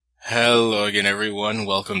Hello again, everyone.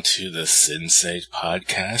 Welcome to the Sensate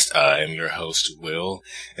Podcast. I am your host, Will,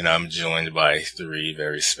 and I'm joined by three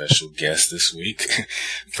very special guests this week.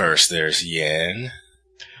 First, there's Yan.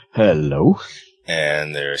 Hello.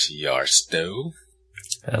 And there's Yarsto.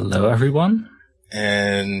 Hello, everyone.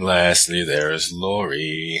 And lastly, there's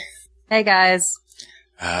Lori. Hey, guys.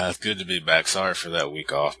 It's good to be back. Sorry for that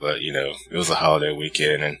week off, but, it was a holiday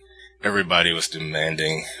weekend, and everybody was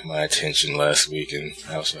demanding my attention last week, and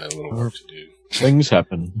I also had a little work to do. Things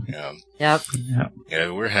happen. Yeah. Yep. Yeah,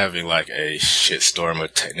 we're having like a shitstorm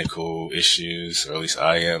of technical issues, or at least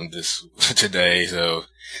I am today, so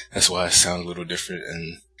that's why I sound a little different,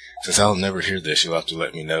 and since I'll never hear this, you'll have to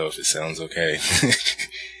let me know if it sounds okay.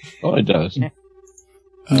 Oh, it does.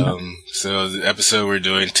 So the episode we're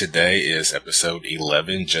doing today is episode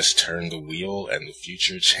 11, Just Turn the Wheel and the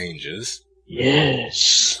Future Changes.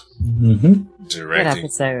 Yes. Mm-hmm. Directing Good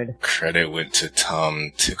episode. credit went to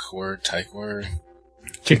Tom Tykwer,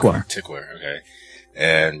 okay.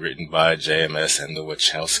 And written by JMS and the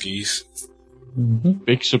Wachowskis. Mm-hmm.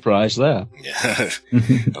 Big surprise there. Yeah.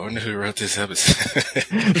 I wonder who wrote this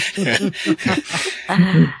episode.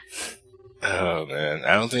 Oh, man.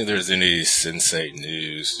 I don't think there's any Sensate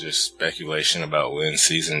news, just speculation about when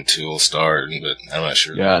season 2 will start, but I'm not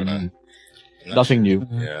sure. Yeah, nothing new.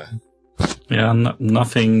 Yeah. Yeah,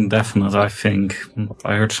 nothing definite, I think.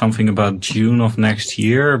 I heard something about June of next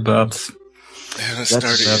year, but They haven't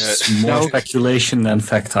started that's yet. more speculation than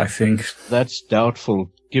fact, I think. That's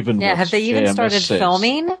doubtful, given what Have they even JMS started says.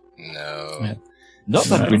 filming? No. Yeah. Not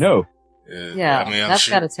that we know. Yeah, I mean, I'm that's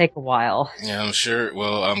sure. got to take a while. Yeah, I'm sure.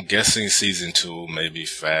 Well, I'm guessing season 2 may be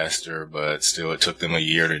faster, but still, it took them a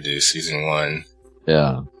year to do season 1.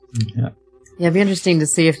 Yeah. Yeah. Yeah, it'd be interesting to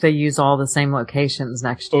see if they use all the same locations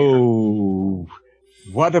next year. Oh.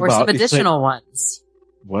 What or about some additional ones.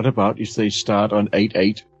 What about if they start on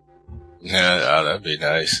 8/8? Yeah, that'd be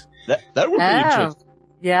nice. That would be interesting.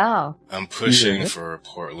 Yeah. I'm pushing Yeah. for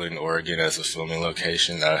Portland, Oregon as a filming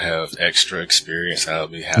location. I have extra experience. I'll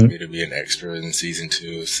be happy to be an extra in season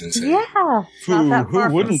 2 of Sensei. Yeah. It's not that Who far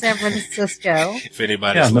from wouldn't? San Francisco. If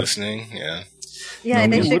anybody's Yeah, but- listening, yeah. Yeah,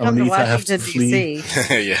 No, they should come to only if I have Washington, to flee.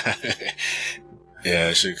 D.C. Yeah. Yeah,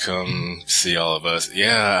 you should come see all of us.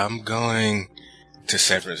 Yeah, I'm going to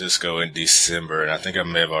San Francisco in December, and I think I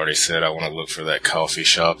may have already said I want to look for that coffee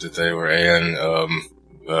shop that they were in,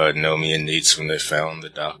 Nomi and Neats when they found the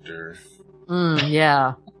doctor.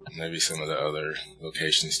 Yeah. Maybe some of the other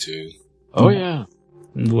locations too. Oh, yeah.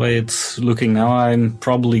 The way it's looking now, I'm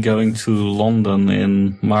probably going to London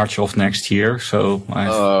in March of next year, so I've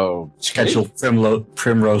Oh. scheduled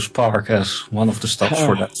Primrose Park as one of the stops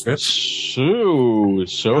for that trip.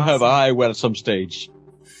 So have I, well, at some stage.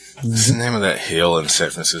 What's the name of that hill in San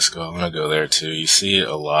Francisco? I want to go there too. You see it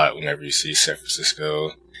a lot whenever you see San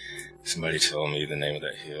Francisco. Somebody told me the name of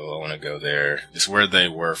that hill. I want to go there. It's where they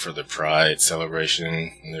were for the Pride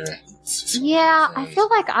celebration. Yeah, I feel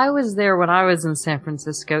like I was there when I was in San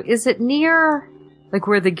Francisco. Is it near, like,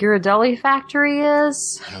 where the Ghirardelli factory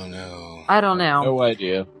is? I don't know. I don't know. No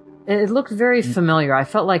idea. It looked very familiar. I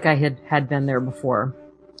felt like I had been there before,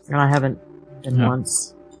 and I haven't been Yeah.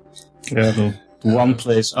 once. Yeah, the one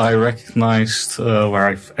place I recognized where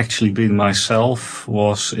I've actually been myself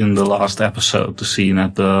was in the last episode, the scene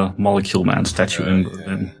at the Molecule Man statue in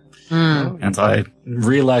Berlin. And I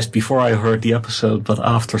realized before I heard the episode, but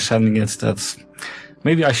after sending it, that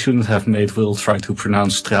maybe I shouldn't have made Will try to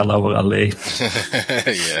pronounce Strelauer Allee.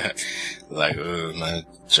 Yeah. Like, my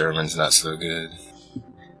German's not so good.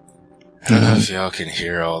 I don't know if y'all can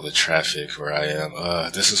hear all the traffic where I am.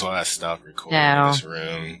 This is why I stopped recording in this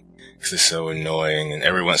room. Because it's so annoying. And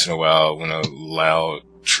every once in a while, when a loud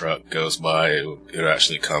truck goes by, it'll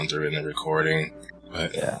actually come through in the recording.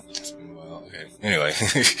 But Yeah. it's been a while. Okay. Anyway.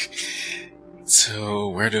 So,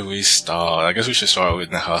 where do we start? I guess we should start with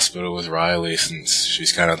the hospital with Riley, since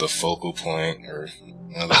she's kind of the focal point, or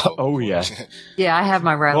one of the focal Oh, yeah. points. Yeah, I have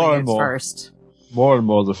my More Riley and notes more. first. More and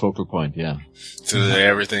more the focal point, yeah. So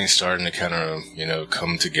everything's starting to kind of,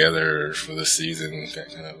 come together for the season. Got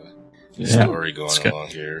kind of a story going along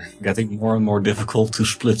here. Getting more and more difficult to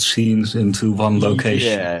split scenes into one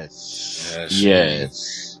location.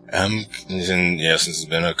 Yes. And since it's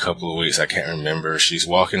been a couple of weeks, I can't remember. She's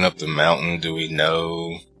walking up the mountain. Do we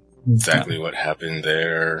know exactly what happened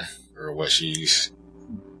there, or when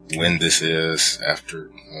this is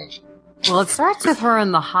after? Well, it starts with her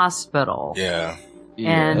in the hospital. Yeah.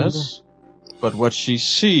 Yes. But what she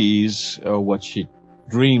sees, or what she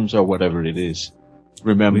dreams, or whatever it is,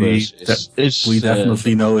 remembers, we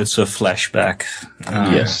definitely know it's a flashback.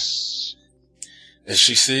 Yes. As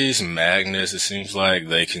she sees Magnus, it seems like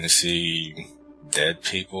they can see dead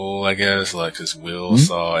people, I guess. Like, cause Will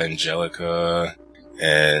saw Angelica,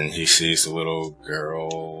 and he sees the little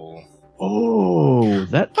girl. Oh,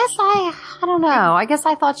 that. I don't know. I guess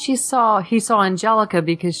I thought he saw Angelica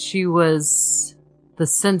because she was the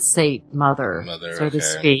sensate mother so to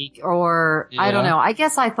speak. Or, I don't know. I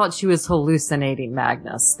guess I thought she was hallucinating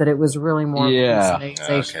Magnus, that it was really more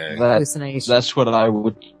hallucination. That's what I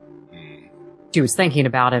would... She was thinking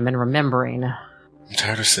about him and remembering. I'm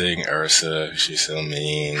tired of seeing Ursa. She's so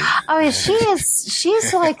mean. Oh, yeah,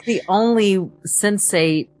 she's like the only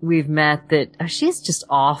sensate we've met that, she's just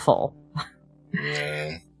awful.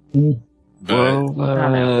 Yeah. But, I don't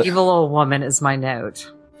know. Evil old woman is my note.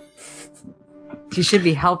 She should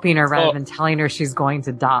be helping her rather than telling her she's going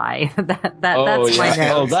to die. That's my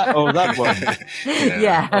note. That one.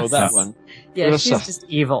 Yes. Oh, that one. Yeah, she's just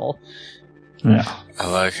evil. Yeah. I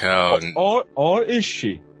like how... Or is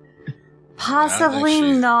she?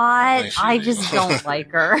 Possibly not. I just don't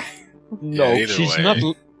like her. No,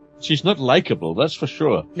 she's not likable, that's for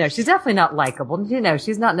sure. No, she's definitely not likable. You know,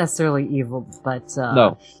 she's not necessarily evil, but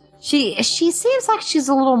no. She seems like she's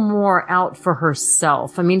a little more out for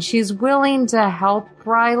herself. I mean, she's willing to help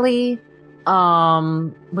Riley.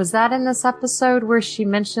 Was that in this episode where she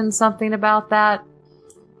mentioned something about that?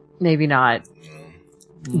 Maybe not.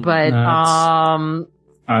 But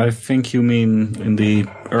I think you mean in the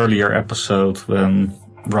earlier episode when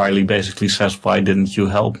Riley basically says, "Why didn't you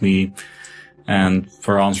help me?" And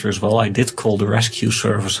for answer as well, I did call the rescue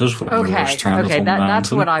services when we were stranded on the mountain.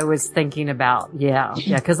 That's what I was thinking about. Yeah,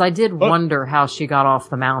 because I did wonder how she got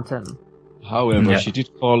off the mountain. However, she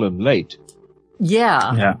did call him late.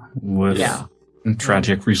 Yeah. Yeah, with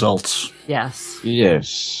tragic results. Yes.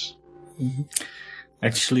 Yes.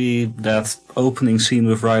 Actually, that opening scene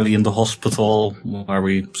with Riley in the hospital, where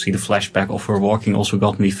we see the flashback of her walking, also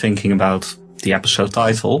got me thinking about the episode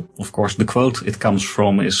title. Of course, the quote it comes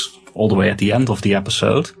from is all the way at the end of the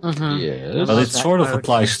episode. Mm-hmm. Yes. But it sort of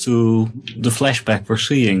applies to the flashback we're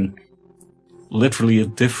seeing. Literally a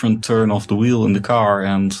different turn of the wheel in the car,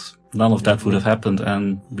 and none of that would have happened,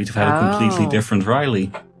 and we'd have had a completely different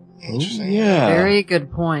Riley. Yeah. Very good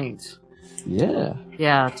point. Yeah.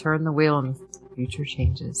 Yeah, turn the wheel and future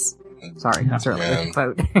changes. Sorry, that's certainly a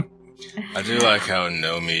quote. I do like how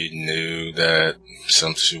Nomi knew that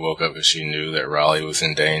she woke up and she knew that Riley was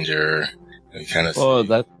in danger. And kind of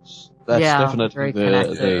that's definitely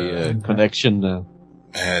the connection.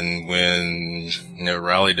 And when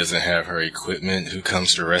Riley doesn't have her equipment, who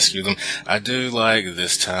comes to rescue them? I do like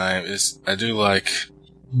this time. We'll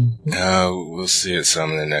see it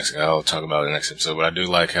some in the next. I'll talk about it in the next episode. But I do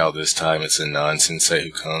like how this time it's a non-sensei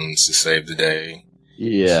who comes to save the day.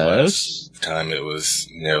 Yes. Last time it was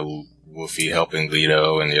Wolfie helping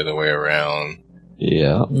Leto, and the other way around.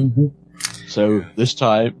 Yeah. Mm-hmm. So this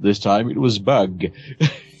time it was Bug.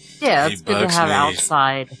 Yeah, it's good to have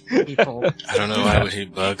outside people. I don't know why would he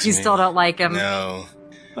bugs me. You still don't like him? No.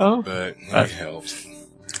 Oh. But he helps.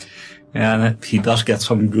 Yeah, and he does get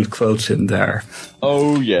some good quotes in there.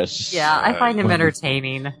 Oh, yes. Yeah, I find him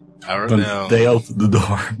entertaining. When they open the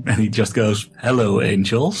door and he just goes, "Hello,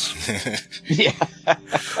 angels." Yeah.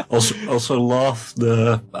 Also love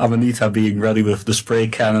the Amanita being ready with the spray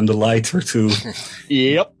can and the lighter to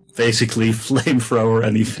basically flamethrower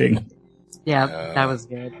anything. Yeah, that was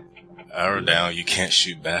good. I wrote down, you can't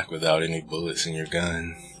shoot back without any bullets in your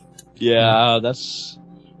gun. Yeah, that's...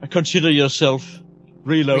 Consider yourself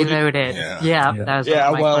reloaded. Yeah, that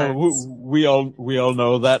was we all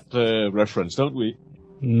know that reference, don't we?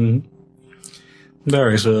 Mm.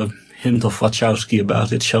 There is a hint of Wachowski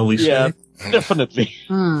about it, shall we say? Yeah, definitely.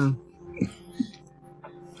 I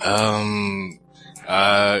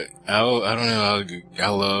don't know. I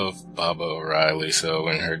love Baba O'Reilly, so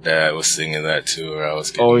when her dad was singing that to her, I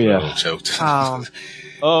was getting a little choked.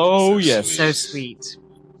 Yes. So sweet.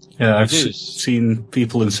 Yeah, I've seen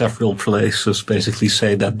people in several places basically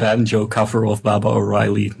say that banjo cover of Baba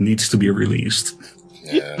O'Reilly needs to be released.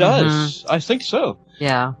 It does. I think so.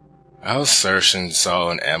 Yeah. I was searching, saw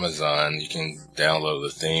on Amazon, you can download the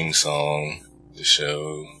theme song, the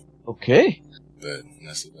show. Okay. But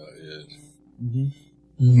that's about it.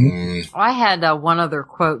 I had one other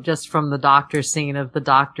quote just from the doctor scene of the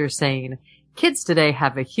doctor saying, "Kids today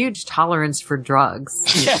have a huge tolerance for drugs."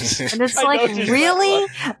 Yes. And it's like, really?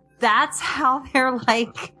 That's how they're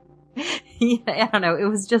like... I don't know. It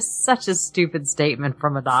was just such a stupid statement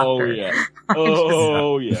from a doctor.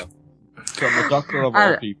 Oh, yeah. From a doctor of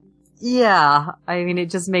all people. Yeah. I mean,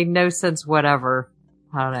 it just made no sense whatever.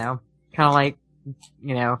 I don't know. Kind of like,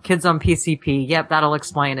 kids on PCP. Yep, that'll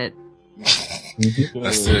explain it.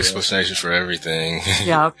 That's the explanation for everything.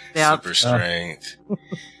 Yep. Super strength.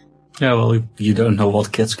 Yeah, well, you don't know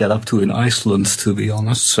what kids get up to in Iceland, to be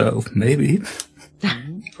honest, so maybe.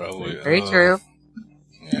 Probably. Very true.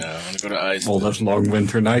 Yeah, I want to go to Iceland. All those long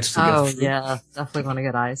winter nights to get through. Yeah, definitely want to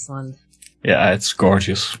go to Iceland. Yeah, it's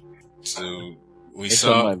gorgeous. So we It's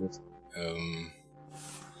saw on my list.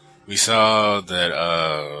 that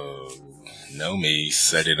Nomi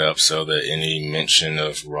set it up so that any mention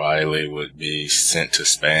of Riley would be sent to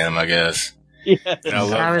spam, I guess. Yeah. And I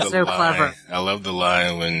That was so clever. I love the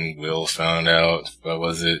line when Will found out. What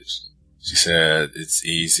was it? She said, "It's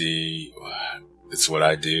easy. It's what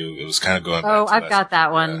I do." It was kind of going back Oh, to I've last- got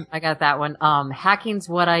that one. Yeah. I got that one. Hacking's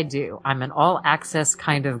what I do. I'm an all access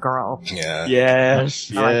kind of girl. Yeah.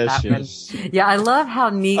 Yes, I like yes, that one. yes. Yeah, I love how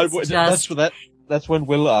neat That's when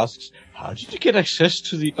Will asks, "How did you get access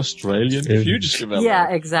to the Australian future development?" Yeah,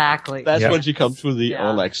 exactly. That's when she comes with the Yeah.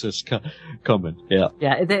 all access comment. Yeah.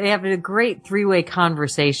 Yeah, they have a great three-way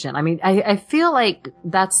conversation. I mean, I feel like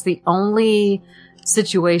that's the only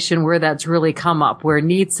situation where that's really come up, where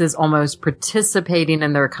Neitz is almost participating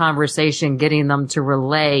in their conversation, getting them to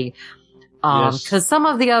relay. Yes. Cause some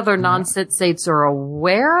of the other non-Sitsates are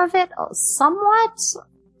aware of it somewhat,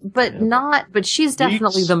 but but she's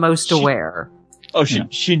definitely Neitz- the most she- aware. Oh,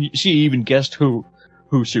 she even guessed who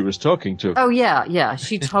she was talking to. Oh yeah,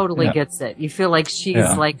 she totally Yeah. gets it. You feel like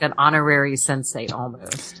she's like an honorary sensate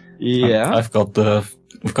almost. Yeah. I've got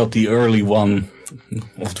the early one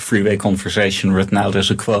of the freeway conversation written out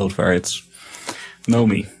as a quote where it's,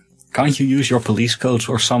 "Nomi, can't you use your police codes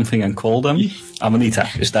or something and call them? Amanita,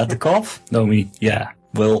 is that the cop? Nomi, yeah.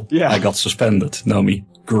 Will, Yeah. I got suspended. Nomi,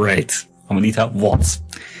 great. Amanita, what?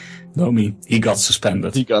 Nomi, he got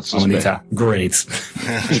suspended. He got suspended. Amanita, great."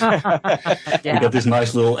 You Yeah, get this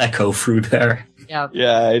nice little echo through there. yeah.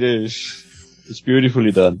 Yeah, it is. It's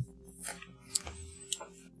beautifully done.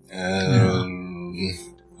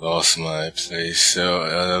 Lost my place.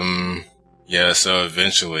 So, so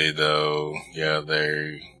eventually though,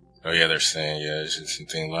 they're saying, it's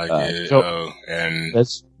something like it. And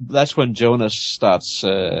That's when Jonas starts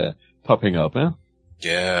popping up, eh?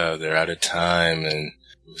 yeah, they're out of time and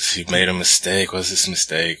he made a mistake. What's this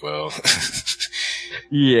mistake? Well,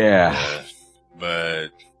 Yeah. but,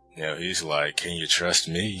 he's like, can you trust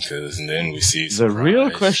me? And then we see The real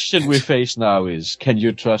surprise. question we face now is, can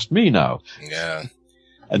you trust me now? Yeah.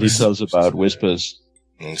 And he tells about Whispers.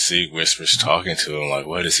 And we see Whispers talking to him, like,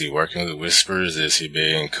 what, is he working with Whispers? Is he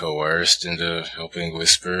being coerced into helping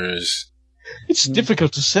Whispers? It's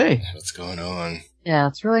difficult to say. What's going on? Yeah,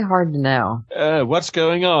 it's really hard to know. What's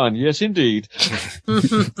going on? Yes, indeed.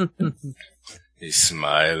 He's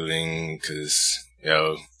smiling, cause,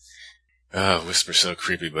 Whisper's so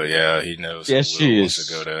creepy, but he knows Yes, Will she wants is.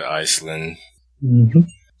 to go to Iceland. Mm-hmm.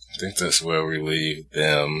 I think that's where we leave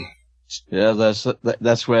them. Yeah,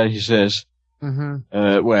 that's where he says,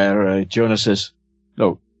 where Jonas says,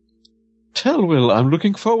 "No, tell Will I'm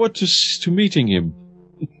looking forward to meeting him."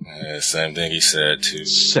 Same thing he said to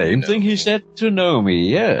Same thing he said to Nomi,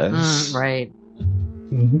 yes. Right.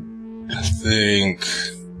 I think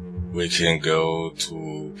we can go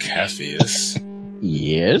to Capheus,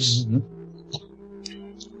 Yes.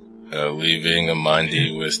 leaving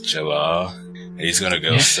Amandi with Jala. And he's gonna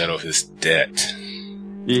go settle his debt.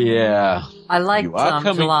 Yeah. I like You are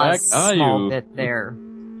coming Jala's back, are small you? bit there.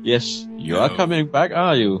 Yes, you are coming back,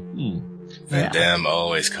 are you? Van Damme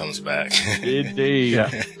always comes back. Indeed. Yeah.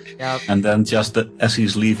 Yep. And then just as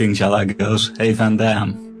he's leaving, Jala goes, "Hey Van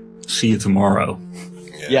Damme, see you tomorrow."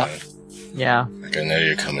 Yeah. Yeah. Like, I know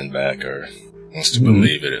you're coming back, or wants to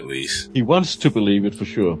believe it at least. He wants to believe it for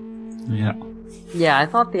sure. Yeah. Yeah, I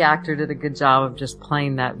thought the actor did a good job of just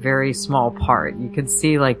playing that very small part. You could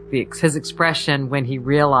see like his expression when he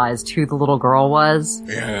realized who the little girl was.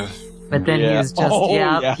 Yeah. But then he Yeah. was just, Oh,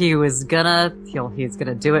 yeah. he was gonna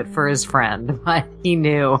do it for his friend. But he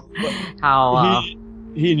knew how,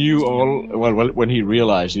 He knew all, well, when he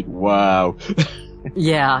realized it, wow.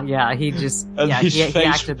 yeah, he just, And he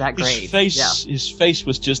acted that great. His face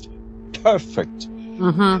was just perfect.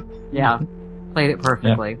 Yeah. Played it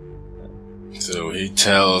perfectly. So he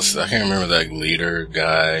tells, I can't remember that leader's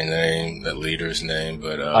name,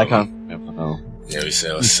 but, I can't remember, no. he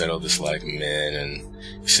said, let's settle this like men, and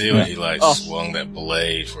you see when he swung that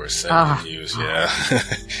blade for a second, he was,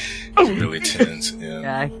 really tense,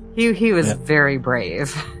 Yeah, he was very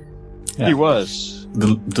brave. Yeah. He was.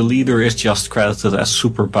 The leader is just credited as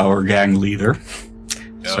Superpower Gang leader.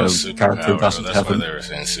 So the character doesn't that's have why a... they were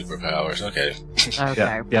saying superpowers. Okay.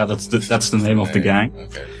 Okay. Yeah, that's the name of the gang.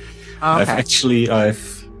 Okay.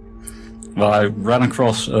 I ran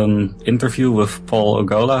across an interview with Paul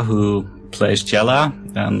Ogola, who plays Jella,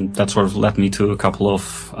 and that sort of led me to a couple of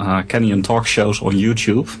Kenyan talk shows on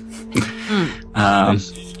YouTube.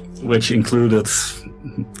 which included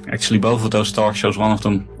actually both of those talk shows. One of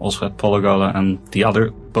them also had Polygola, and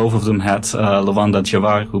both of them had Lawanda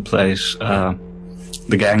Jawar, who plays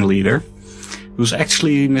the gang leader, who's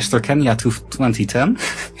actually Mr. Kenya 2010.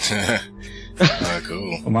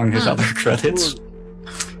 Cool. Among his other credits.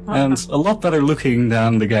 And a lot better looking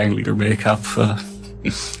than the gang leader makeup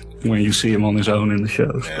when you see him on his own in the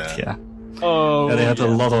shows. Yeah. But yeah. They had a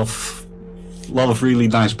lot of really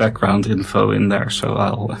nice background info in there, so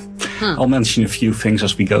I'll mention a few things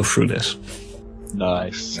as we go through this.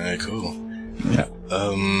 Nice. Very cool. Yeah.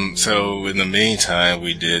 So in the meantime,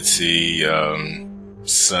 we did see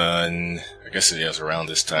Sun. I guess it was around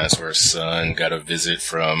this time where Sun got a visit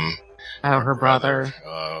from her brother. You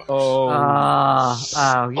just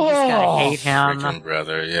gotta hate him. Freaking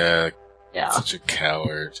brother, yeah. Such a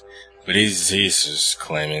coward. But he's just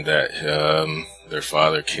claiming that their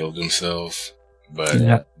father killed himself,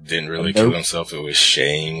 but didn't really kill himself. It was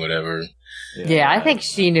Shane, whatever. Yeah, I think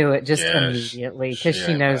she knew it just immediately because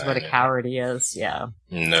she knows what a coward he is. Yeah,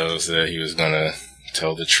 knows that he was gonna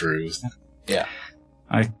tell the truth. Yeah.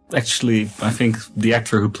 I think the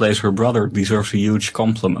actor who plays her brother deserves a huge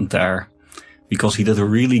compliment there, because he did a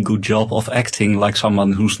really good job of acting like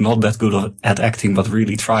someone who's not that good at acting, but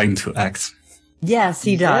really trying to act. Yes,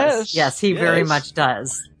 he does. Yes, he very much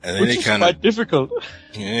does. And then Which is quite difficult.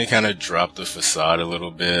 He kind of dropped the facade a little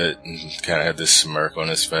bit and kind of had this smirk on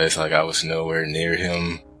his face, like I was nowhere near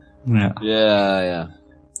him. Yeah. Yeah.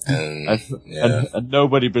 And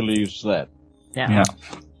nobody believes that. Yeah.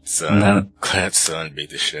 Glad Sun beat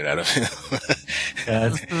the shit out of him.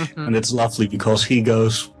 And it's lovely because he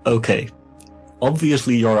goes, okay,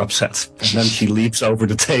 obviously you're upset. And then she leaps over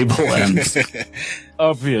the table and...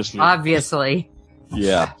 Obviously.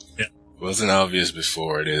 Yeah. Wasn't obvious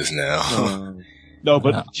before, it is now. No,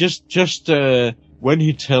 but just when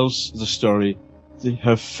he tells the story,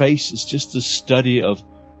 her face is just a study of,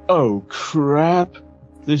 oh crap,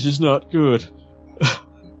 this is not good.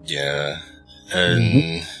 Yeah.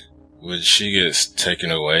 And when she gets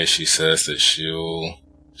taken away, she says that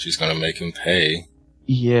she's gonna make him pay.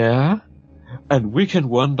 Yeah. And we can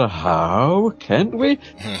wonder how, can't we?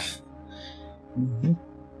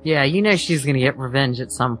 Yeah, you know she's going to get revenge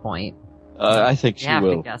at some point. I think she will. You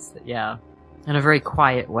have to guess that, yeah. In a very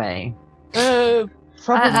quiet way. Probably.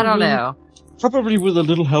 I don't know. Probably with a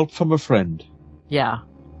little help from a friend. Yeah.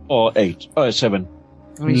 Or 7.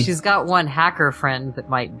 I mean, she's got one hacker friend that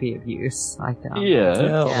might be of use, I think.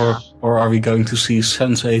 Yeah. Or are we going to see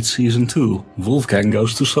Sense8 Season 2? Wolfgang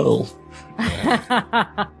Goes to Seoul.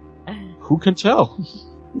 Who can tell?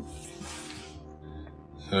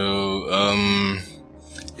 So,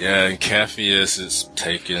 and Capheus is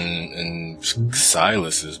taken and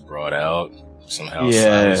Silas is brought out. Somehow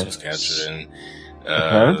Silas was captured and,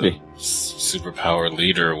 apparently. Superpower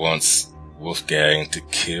leader wants Wolfgang to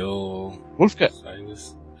kill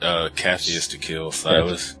Silas. Capheus to kill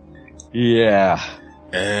Silas. Yeah.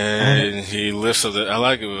 And he lifts up I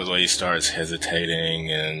like it the way he starts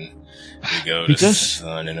hesitating and we go to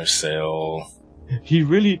Sun in her cell. He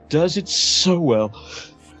really does it so well.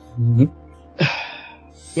 Mm-hmm.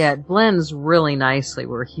 Yeah, it blends really nicely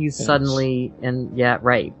where he's suddenly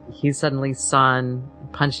he's suddenly Sun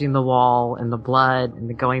punching the wall and the blood and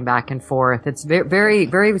the going back and forth. It's very, very,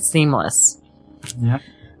 very seamless. Yeah.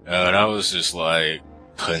 And I was just like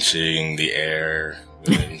punching the air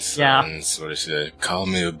when Sun sort of said, "Call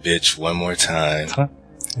me a bitch one more time."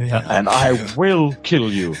 Yeah. And I will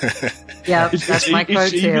kill you. Yeah, that's my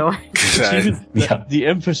quote too. The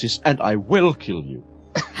emphasis, and I will kill you.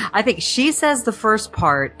 I think she says the first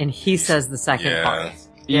part and he says the second part.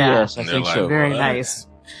 Yeah. Yes, I think so. Very nice.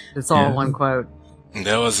 It's all one quote.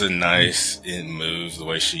 That was a nice move, the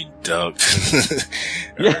way she ducked.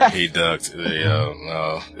 He ducked.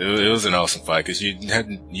 It was an awesome fight because you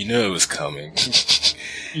knew it was coming.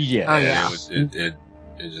 Yeah. Oh, yeah.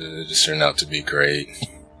 It just turned out to be great.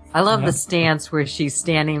 I love the stance where she's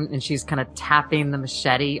standing and she's kind of tapping the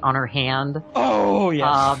machete on her hand. Oh,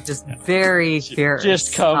 yeah. Just very fierce.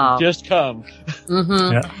 Just come.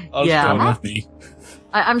 Mm-hmm. Yeah. With me.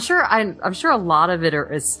 I'm sure a lot of it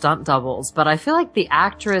is stunt doubles, but I feel like the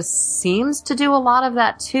actress seems to do a lot of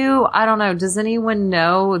that too. I don't know. Does anyone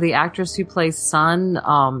know the actress who plays Sun?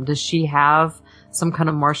 Does she have some kind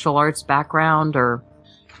of martial arts background or?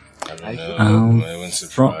 I don't know. I wouldn't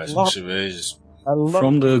surprise me.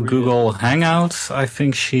 From the Google Hangout, I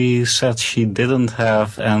think she said she didn't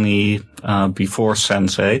have any before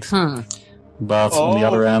Sense8. But on the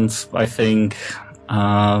other end, I think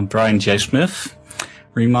Brian J. Smith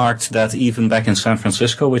remarked that even back in San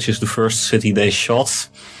Francisco, which is the first city they shot,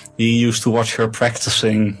 he used to watch her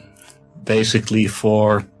practicing basically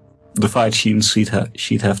for the fight scenes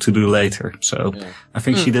she'd have to do later. So I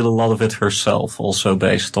think she did a lot of it herself, also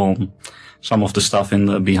based on some of the stuff in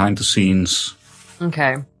the behind the scenes.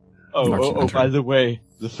 Okay. Oh, by the way,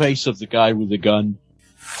 the face of the guy with the gun.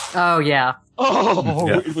 Oh, yeah. Oh,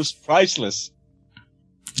 it was priceless.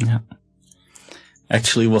 Yeah.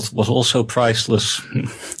 Actually, what was also priceless,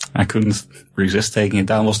 I couldn't resist taking it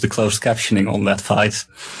down, was the closed captioning on that fight.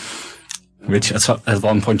 Which at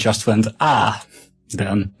one point just went, ah.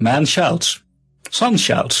 Then man shouts, son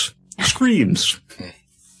shouts, screams.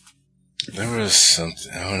 There was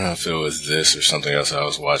something, I don't know if it was this or something else I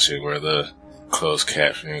was watching where the closed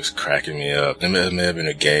captioning was cracking me up. It may have been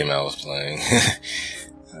a game I was playing.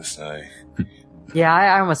 That's nice. Yeah,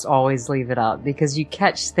 I almost always leave it up because you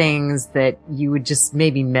catch things that you would just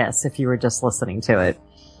maybe miss if you were just listening to it.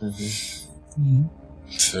 Mm-hmm.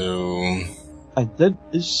 So... And then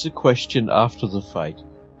is the question after the fight.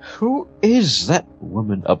 Who is that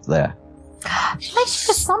woman up there? She's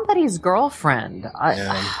just somebody's girlfriend.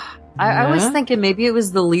 I was thinking maybe it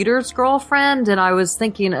was the leader's girlfriend, and I was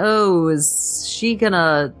thinking, oh, is she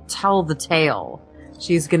gonna tell the tale?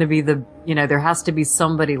 She's gonna be there has to be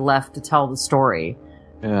somebody left to tell the story.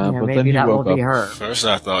 Yeah, but maybe then he that woke will be up. her. First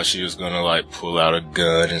I thought she was gonna, pull out a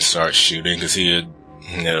gun and start shooting, because he had,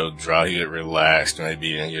 he had relaxed,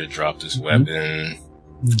 maybe, and he had dropped his weapon.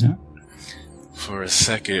 Yeah. For a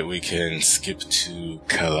second, we can skip to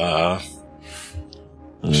Kala.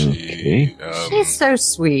 Okay. She's so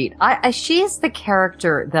sweet. She's the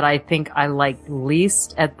character that I think I liked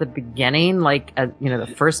least at the beginning,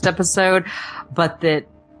 the first episode, but that,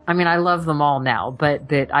 I love them all now, but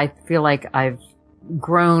that I feel like I've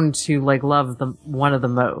grown to, love one of the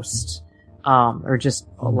most, or just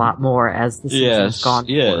a lot more as the season's gone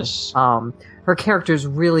forward. Her characters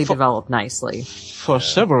really developed nicely. For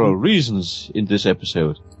several reasons in this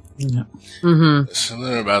episode. Yeah. Mm-hmm.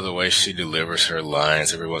 Something about the way she delivers her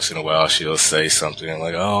lines. Every once in a while, she'll say something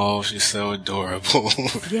like, "Oh, she's so adorable."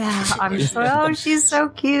 Yeah, she's so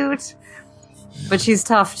cute. But she's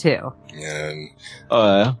tough too. Yeah.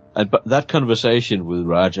 But that conversation with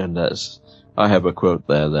Rajan, I have a quote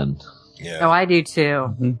there then. Yeah. Oh, I do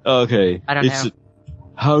too. Okay. I don't know.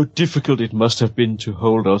 How difficult it must have been to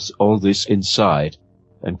hold us all this inside.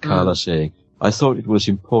 And Carla saying, I thought it was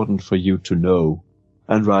important for you to know.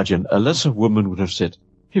 And Rajan, a lesser woman would have said,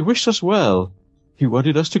 he wished us well. He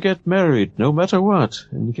wanted us to get married, no matter what,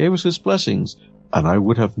 and he gave us his blessings. And I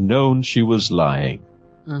would have known she was lying.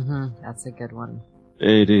 Mm-hmm. That's a good one.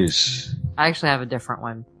 It is. I actually have a different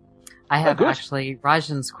one. I have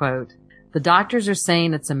Rajan's quote. The doctors are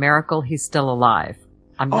saying it's a miracle he's still alive.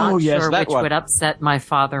 I'm not sure which would upset my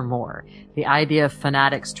father more. The idea of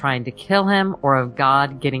fanatics trying to kill him or of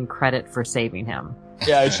God getting credit for saving him.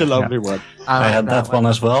 Yeah, it's a lovely one. I had that one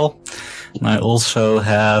as well. And I also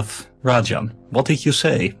have Rajan. What did you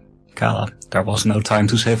say, Kala? There was no time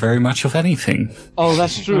to say very much of anything. Oh,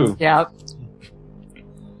 that's true. Yeah.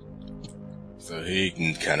 So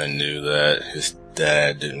he kind of knew that his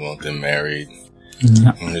dad didn't want them married.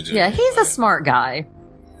 Yeah, he's a smart guy.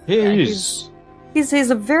 He is.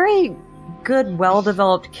 He's a very good,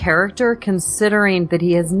 well-developed character, considering that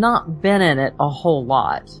he has not been in it a whole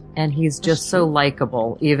lot. And he's just so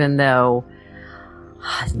likable, even though,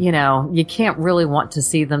 you can't really want to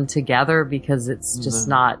see them together because it's just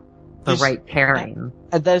not the right pairing.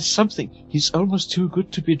 And there's something. He's almost too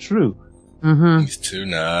good to be true. Mm-hmm. He's too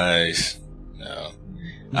nice. No.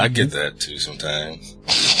 I get that too sometimes.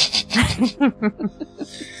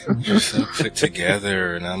 You're so put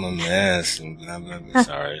together, and I'm a mess. And I'm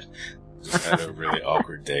sorry. Just had a really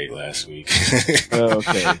awkward date last week.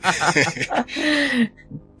 Okay.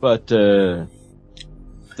 But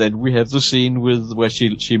then we have the scene where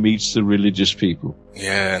she meets the religious people.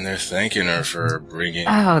 Yeah, and they're thanking her for bringing.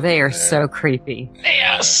 Oh, they are so creepy. They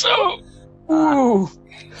are so. Ooh.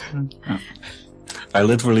 I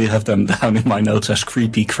literally have them down in my notes as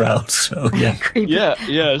creepy crowd. So yeah, creepy. Yeah.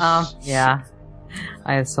 Yes. Yeah.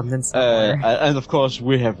 I have something similar. And of course,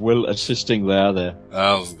 we have Will assisting there.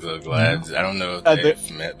 I was glad. I don't know if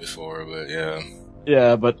they've met before, but yeah.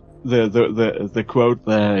 Yeah, but the quote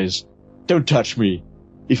there is, "Don't touch me.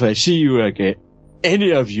 If I see you again,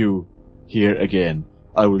 any of you here again,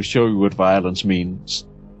 I will show you what violence means."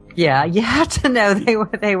 Yeah, you have to know they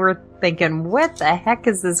were thinking, what the heck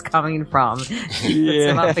is this coming from? He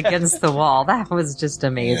puts him up against the wall. That was just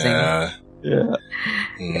amazing. Yeah.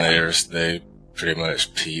 And they pretty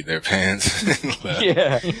much peed their pants.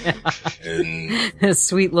 Yeah. And this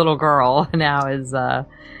sweet little girl now is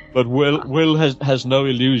But Will has no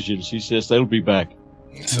illusions. He says they'll be back.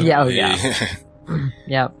 so Yeah.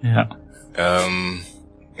 Yeah.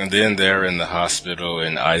 and And then they're in the hospital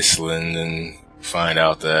in Iceland and find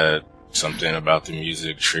out that something about the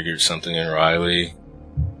music triggered something in Riley.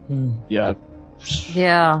 Yeah.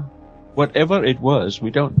 Yeah. Whatever it was, we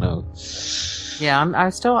don't know. Yeah,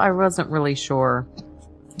 I wasn't really sure.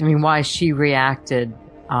 I mean, why she reacted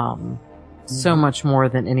so much more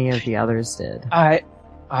than any of the others did. I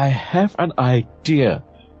have an idea.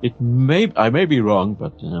 I may be wrong,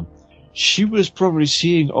 but she was probably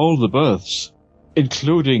seeing all the births,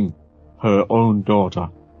 including her own daughter.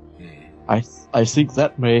 I think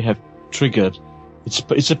that may have triggered.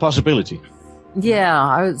 It's a possibility.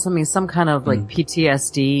 Yeah, some kind of like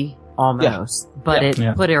PTSD almost, but it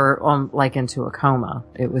put her like into a coma.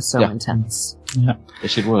 It was so intense. Yeah,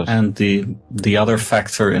 yes, it was. And the other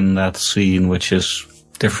factor in that scene, which is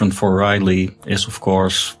different for Riley, is of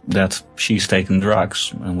course that she's taken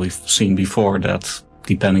drugs, and we've seen before that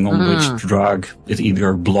depending on which drug, it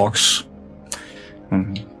either blocks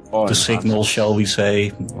the signal, shall we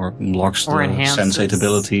say, or blocks the sensate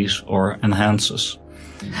abilities, or enhances.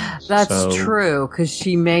 That's true, because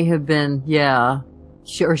she may have been,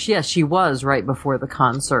 she was right before the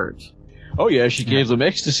concert. Oh yeah, she gave them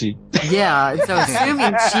ecstasy. Yeah, so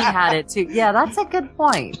assuming she had it too. Yeah, that's a good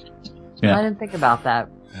point. Yeah. I didn't think about that.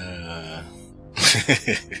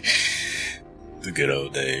 The good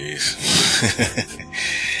old days.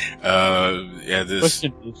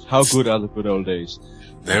 Question is, how good are the good old days?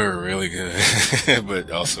 They were really good,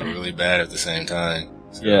 but also really bad at the same time.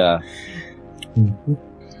 So. Yeah.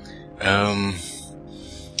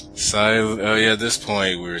 At this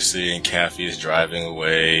point we were seeing Kathy is driving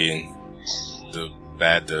away, and what do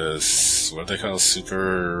they call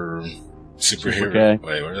superhero?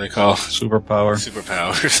 Wait, what are they called? Superpowers.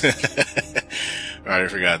 Right, I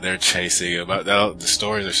forgot. They're chasing about that. The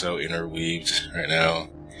stories are so interweaved right now,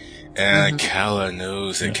 and Kala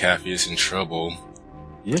knows that Kathy is in trouble.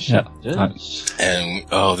 Yes, she does. And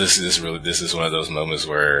this is one of those moments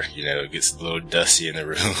where it gets a little dusty in the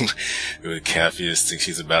room. With Kathy thinks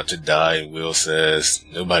she's about to die, and Will says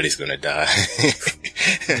nobody's gonna die.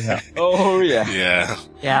 Yeah. Oh yeah. Yeah.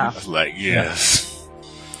 Yeah. Like yes.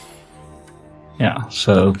 Yeah.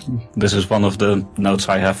 So this is one of the notes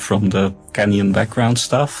I have from the Canyon background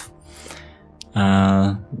stuff.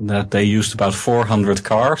 That they used about 400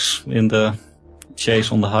 cars in the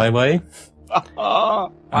chase on the highway.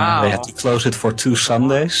 Wow. They had to close it for 2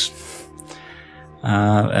 Sundays.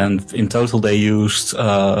 And in total they used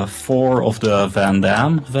 4 of the Van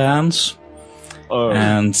Damme vans. Oh.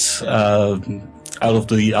 And out of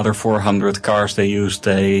the other 400 cars they used,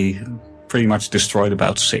 they pretty much destroyed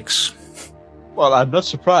about 6. Well, I'm not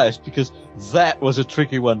surprised, because that was a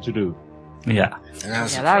tricky one to do. Yeah. That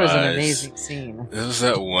was an amazing scene. There was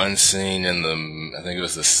that one scene in I think it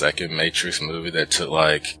was the second Matrix movie that took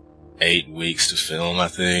like 8 weeks to film, I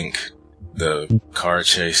think. The car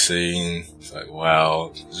chase scene. It's like,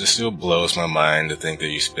 wow. It just still blows my mind to think that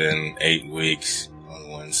you spend 8 weeks on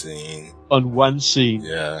one scene. On one scene?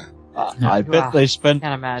 Yeah. I bet they spent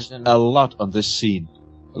a lot on this scene.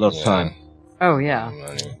 A lot of time. Oh, yeah.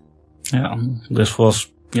 Yeah. This was,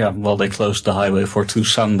 they closed the highway for 2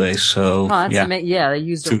 Sundays, so... Oh, they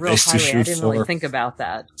used a real highway. I didn't really think about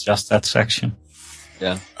that. Just that section.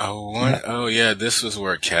 Yeah. This was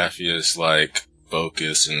where Cassius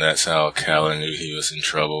focused, and that's how Kala knew he was in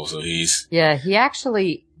trouble. So he's he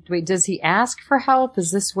actually does he ask for help? Is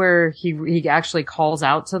this where he actually calls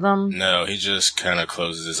out to them? No, he just kind of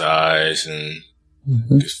closes his eyes and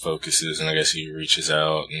just focuses, and I guess he reaches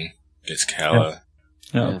out and gets Kala.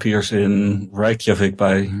 Yeah, appears in Reykjavik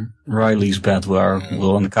by Riley's bed where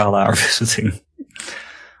Will and Kala are visiting.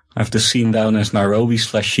 I have the scene down as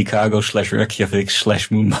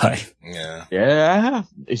Nairobi/Chicago/Reykjavik/Mumbai. Yeah. Yeah,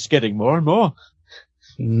 it's getting more and more.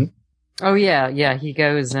 Mm-hmm. Oh yeah. He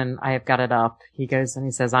goes and I have got it up. He goes and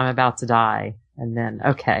he says, "I'm about to die," and then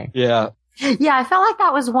okay. Yeah. Yeah, I felt like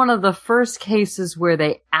that was one of the first cases where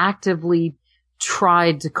they actively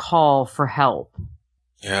tried to call for help.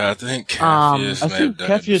 Yeah, I think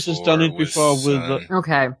Cassius has done it before with.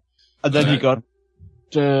 Okay. And then he got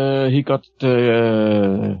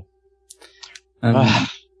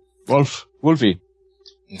Wolfie.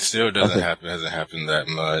 It still hasn't happened that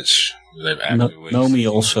much. Nomi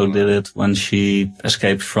also did it when she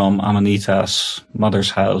escaped from Amanita's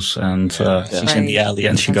mother's house, and she's in the alley,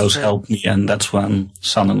 and she goes, "Help me," and that's when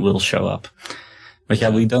Sun and Will show up. But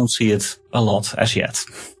we don't see it a lot as yet.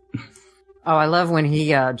 Oh, I love when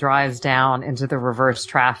he drives down into the reverse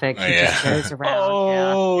traffic. He just goes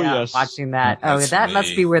around. Yes. Watching that. That's that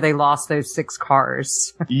must be where they lost those 6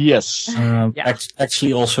 cars. Yes.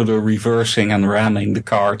 Actually, also the reversing and ramming the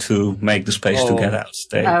car to make the space to get out.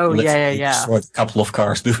 They destroyed a couple of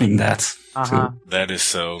cars doing that. Uh-huh. That is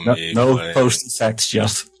so me. No post effects,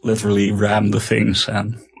 just literally ram the things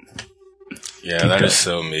and. Yeah, that is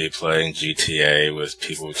so me playing GTA with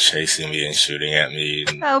people chasing me and shooting at me.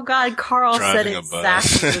 Oh God, Carl said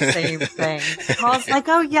exactly the same thing. Carl's like,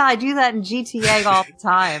 "Oh yeah, I do that in GTA all the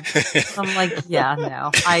time." I'm like, "Yeah,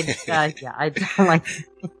 no, I don't like."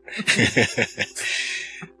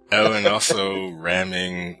 Oh, and also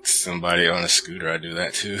ramming somebody on a scooter. I do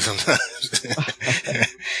that too sometimes.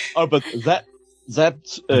 Oh, but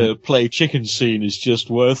that play chicken scene is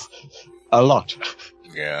just worth a lot.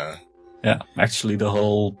 Yeah. Yeah, actually the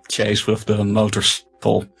whole chase with the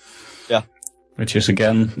motorcycle. Yeah. Which is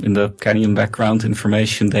again, in the Canyon background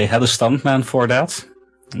information, they had a stuntman for that.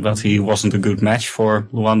 But he wasn't a good match for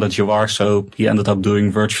Luanda Jawar, so he ended up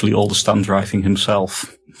doing virtually all the stunt driving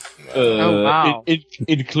himself. Wow.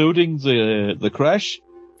 Including the crash?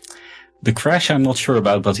 The crash I'm not sure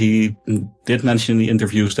about, but he did mention in the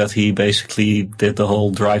interviews that he basically did the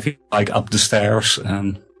whole driving like up the stairs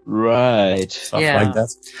and right stuff like that.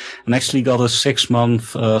 And actually got a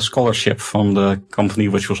 6-month scholarship from the company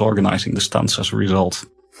which was organizing the stunts as a result.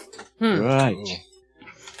 Right. Cool.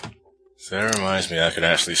 So that reminds me, I could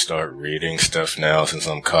actually start reading stuff now since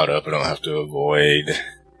I'm caught up. I don't have to avoid.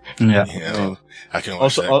 Yeah. You know, I can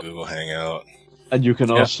watch that Google Hangout. And you can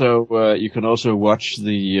also watch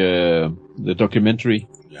the documentary.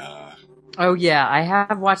 Yeah. Oh yeah, I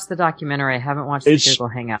have watched the documentary. I haven't watched the Google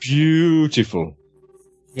Hangout. Beautiful.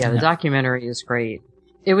 Yeah, the documentary is great.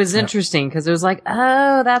 It was interesting because it was like,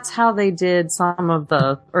 oh, that's how they did some of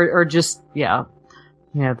the, or just, the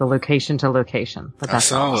location to location. But that's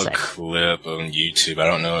I saw a clip on YouTube. I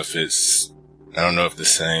don't know if the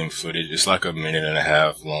same footage. It's like a 1.5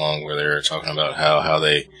 minutes long where they're talking about how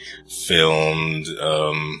they filmed,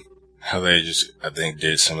 how they just, I think,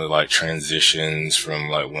 did some of like transitions from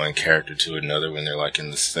like one character to another when they're like in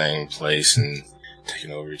the same place and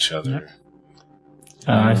taking over each other. Yeah.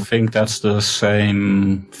 I think that's the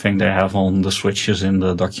same thing they have on the switches in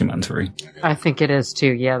the documentary. Okay. I think it is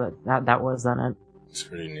too. Yeah, that was in it. It's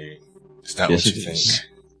pretty neat. Is that what you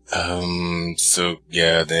think? So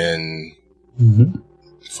yeah, then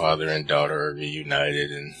father and daughter are reunited,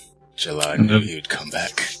 and July knew he would come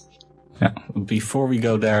back. Yeah. Before we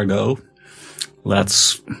go there, though,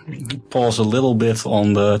 let's pause a little bit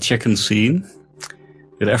on the chicken scene.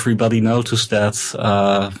 Did everybody notice that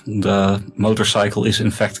the motorcycle is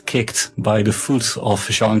in fact kicked by the foot of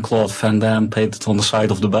Jean-Claude Van Damme painted on the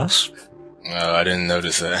side of the bus? I didn't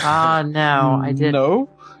notice that. No, I didn't. No?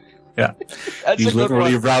 Yeah. He's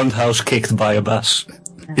literally roundhouse kicked by a bus.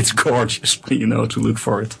 It's gorgeous, but you know to look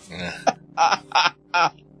for it.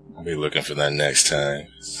 I'll be looking for that next time.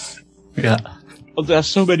 Yeah. Oh, there are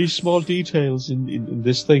so many small details in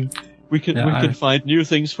this thing. We can find new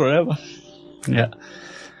things forever. Yeah.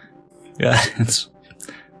 Yeah, it's...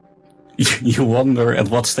 You wonder at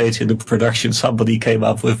what stage in the production somebody came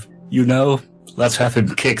up with, let's have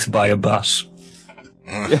him kicked by a bus.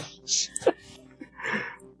 Yes.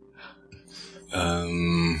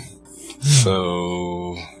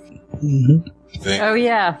 So... Oh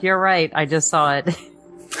yeah, you're right. I just saw it.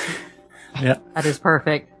 Yeah. That is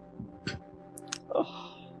perfect.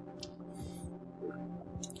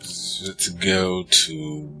 So let's go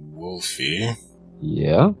to Wolfie.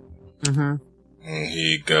 Yeah. Mm-hmm. And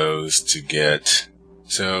he goes to get...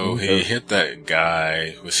 So he hit that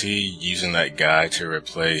guy. Was he using that guy to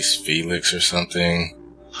replace Felix or something?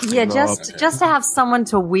 Yeah, just to have someone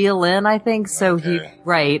to wheel in, I think. So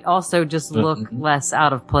also just look less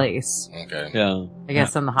out of place. Okay. Yeah. I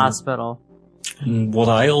guess in the hospital. What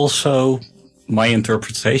my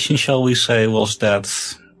interpretation, shall we say, was that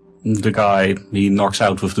the guy he knocks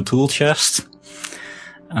out with the tool chest,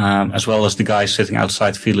 as well as the guy sitting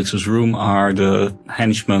outside Felix's room, are the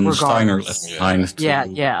henchmen Steiner left behind.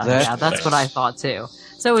 That's what I thought too.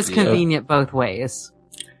 So it's convenient both ways.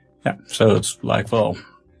 Yeah, so it's like, well,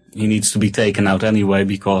 he needs to be taken out anyway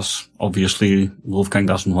because obviously Wolfgang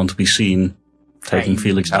doesn't want to be seen taking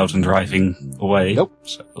Felix out and driving away. Nope.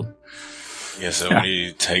 So when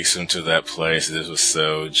he takes him to that place, this was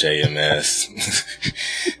so JMS,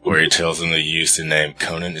 where he tells him to use the name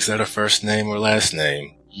Conan. Is that a first name or last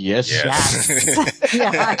name? Yes.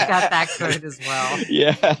 Yeah, I got that code as well.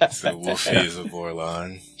 Yeah. So Wolfie is a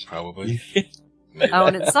Vorlon, probably. Maybe. Oh,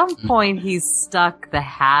 and at some point he stuck the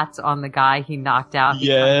hat on the guy he knocked out.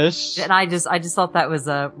 Yes. And I just thought that was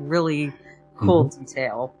a really cool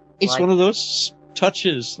detail. It's one of those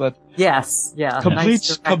touches that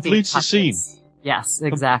completes the scene. Yes,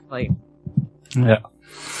 exactly. Yeah.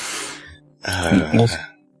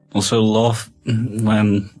 Also love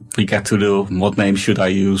when we get to the what name should I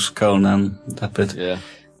use, Conan, that bit. Yeah.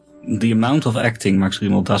 The amount of acting Max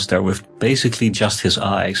Riemel does there with basically just his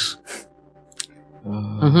eyes.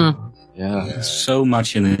 Yeah. So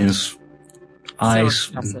much in his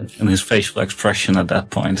eyes and his facial expression at that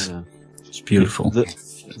point. Yeah. It's beautiful.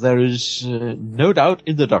 There is no doubt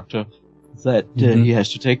in the Doctor that he has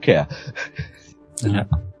to take care. Yeah.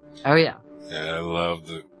 Oh, yeah. Yeah, I love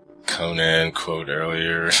the Conan quote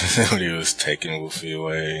earlier when he was taking Wolfie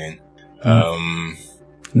away.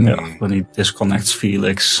 When he disconnects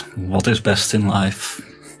Felix, what is best in life?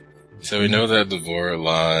 So we know that the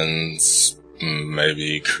Vorlons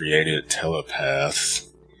maybe created telepaths.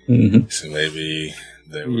 So maybe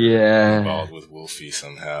they were involved with Wolfie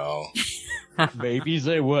somehow. Maybe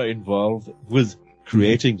they were involved with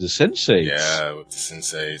creating the Sensates. Yeah, with the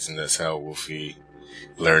Sensates, and that's how Wolfie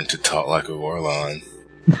learned to talk like a Vorlon.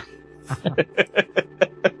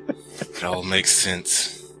 It all makes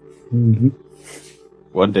sense.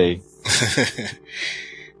 One day.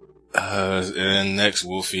 And next,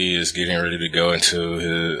 Wolfie is getting ready to go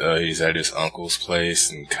into he's at his uncle's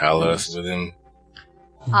place, and Kyla's with him.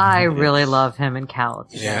 I really love him and Kala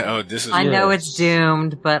together. Yeah, I know it's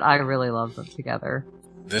doomed, but I really love them together.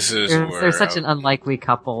 They're such an unlikely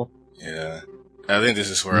couple. Yeah. I think this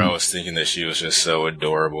is where I was thinking that she was just so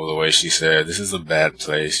adorable, the way she said, "This is a bad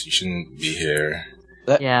place. You shouldn't be here."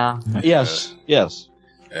 Yes.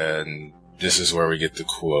 And this is where we get the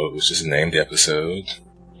quote, which is named the episode.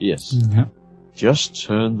 Yes. Just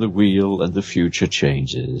turn the wheel and the future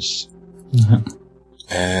changes.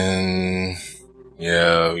 And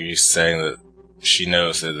you're saying that she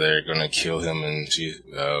knows that they're going to kill him, and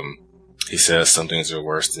he says some things are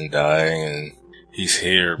worse than dying, and he's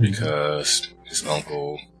here because his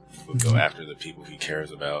uncle will go after the people he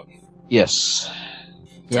cares about. Yes.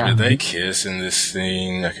 Yeah. Did they kiss in this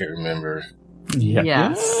scene? I can't remember. Yeah.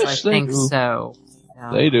 Yes, I think so.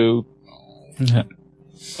 Yeah. They do. Yeah.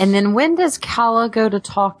 And then when does Kala go to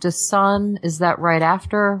talk to Sun? Is that right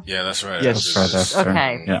after? Yeah, that's right. Yes, right after.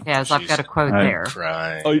 Okay. Yeah, so I've got a quote there.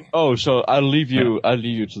 Crying. So I'll leave you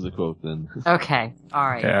to the quote then. Okay. All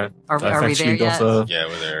right. Okay, are we there yet? Yeah,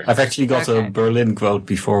 we're there. I've actually got a Berlin quote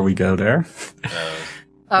before we go there.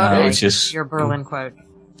 Which is your Berlin quote.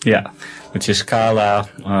 Yeah, which is Kala,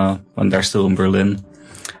 when they're still in Berlin.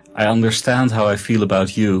 I understand how I feel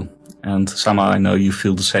about you, and somehow I know you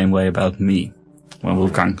feel the same way about me. When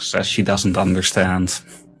Wolfgang says she doesn't understand.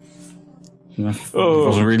 It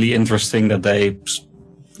was really interesting that they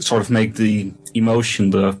sort of make the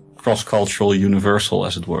emotion the cross-cultural universal,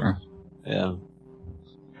 as it were. Yeah.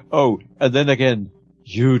 Oh, and then again,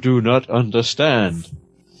 you do not understand.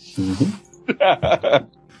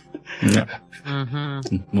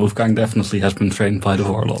 Wolfgang definitely has been trained by the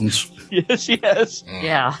Vorlons. Yes.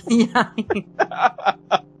 Yeah.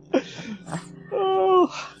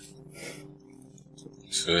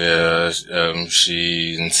 So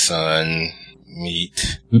she and Sun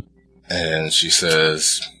meet, and she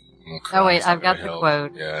says, "Oh wait, I've got the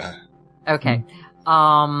quote." Yeah. Okay.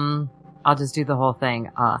 I'll just do the whole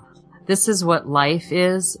thing. This is what life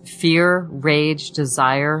is: fear, rage,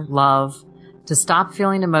 desire, love. To stop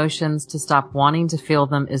feeling emotions, to stop wanting to feel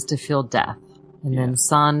them, is to feel death. And then,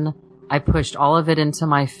 Sun, I pushed all of it into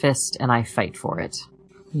my fist, and I fight for it.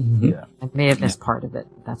 Yeah. I may have missed part of it.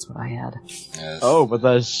 That's what I had. Yes. Oh, but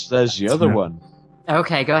there's the other one.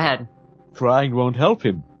 Okay, go ahead. Crying won't help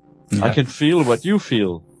him. I can feel what you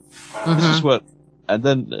feel. This is what, and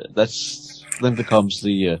then then becomes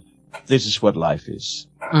the this is what life is.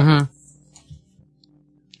 Yeah.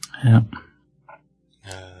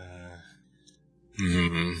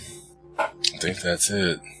 I think that's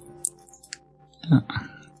it.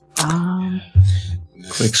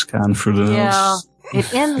 Quick scan through the notes. Yeah.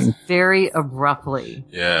 It ends very abruptly.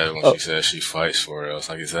 Yeah, when she says she fights for it, I was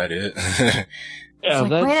like, is that it? Yeah,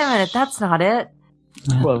 wait a minute, that's not it.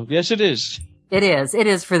 Well, yes, it is. It is. It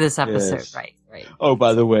is for this episode, Yes. right. Oh,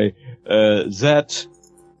 by the way, that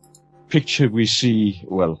picture we see,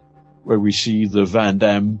 where we see the Van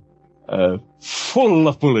Damme, full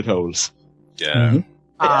of bullet holes. Yeah.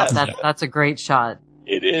 That's a great shot.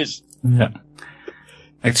 It is. Yeah.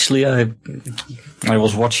 Actually, I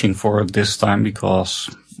was watching for it this time because,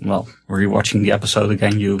 rewatching the episode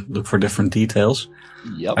again, you look for different details.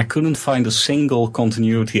 Yep. I couldn't find a single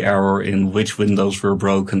continuity error in which windows were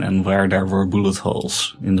broken and where there were bullet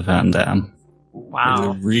holes in the Van Damme. Wow. They did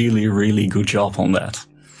a really, really good job on that.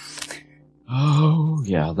 Oh,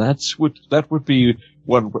 yeah, that would be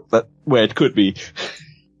one where it could be.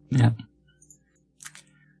 Yeah.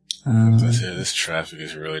 This traffic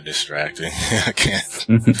is really distracting. I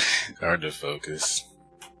can't. Hard to focus.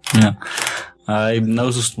 Yeah. I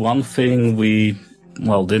noticed one thing we,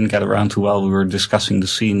 didn't get around to while we were discussing the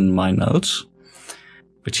scene in my notes,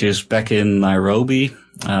 which is back in Nairobi,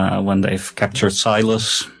 when they've captured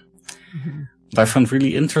Silas. Mm-hmm. What I found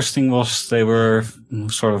really interesting was they were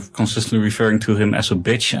sort of consistently referring to him as a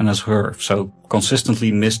bitch and as her, so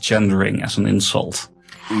consistently misgendering as an insult.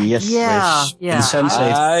 Yes. Yeah, which, in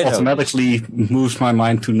Sense8 automatically moves my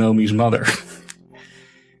mind to Nomi's mother.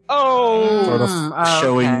 Sort of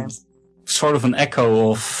showing sort of an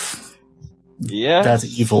echo of that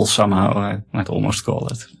evil somehow, I might almost call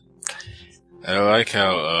it. I like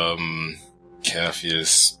how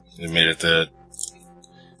Capheus made it that,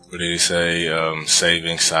 what did he say,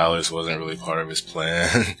 saving Silas wasn't really part of his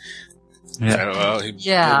plan. Yeah. I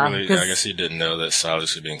guess he didn't know that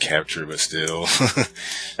Silas had been captured, but still. He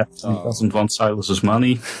doesn't want Silas's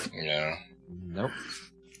money. Yeah. Nope.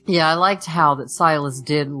 Yeah, I liked how that Silas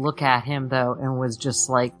did look at him though and was just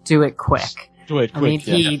like, do it quick. I mean,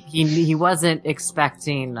 he wasn't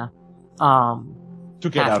expecting to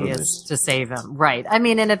get out of this, to save him. Right. I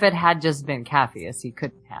mean, and if it had just been Capheus, he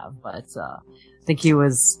couldn't have, but I think he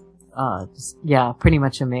was pretty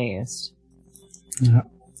much amazed. Yeah.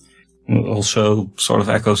 Also sort of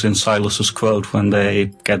echoes in Silas's quote when they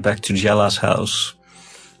get back to Jella's house,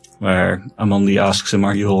 where Amundi asks him,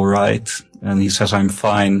 "Are you all right?" And he says, "I'm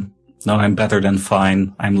fine. No, I'm better than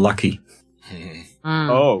fine. I'm lucky."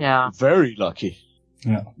 Very lucky.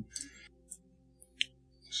 Yeah.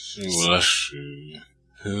 So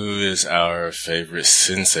who is our favorite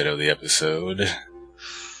sensei of the episode?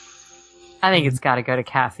 I think it's got to go to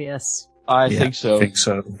Capheus. I think so.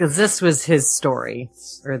 Because this was his story,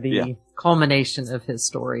 or the culmination of his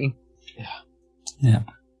story. Yeah.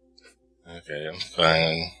 Okay, I'm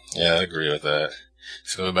fine. Yeah, I agree with that.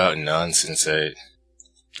 So about non-Sense8.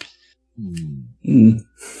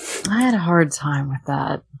 I had a hard time with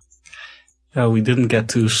that. Yeah, we didn't get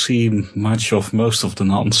to see much of most of the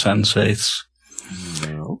non-Sense8s.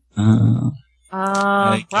 No.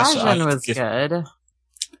 Rajan was good.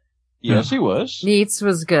 Yes, he was. Neats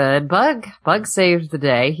was good. Bug saved the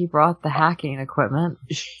day. He brought the hacking equipment.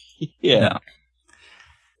 Yeah.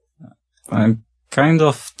 I'm kind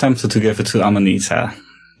of tempted to give it to Amanita.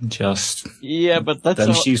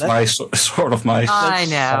 But she's my sort of my. I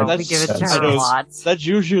know. We give it to her a lot. That's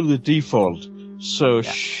usually the default. So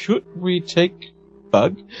should we take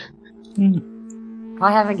Bug?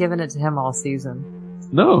 I haven't given it to him all season.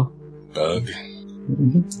 No. Bug.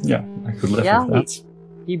 Mm-hmm. Yeah, I could live with that.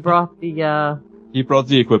 He brought the. He brought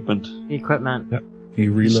the equipment. The equipment. Yeah. He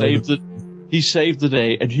reloaded. He saved the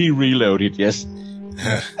day, and he reloaded. Yes.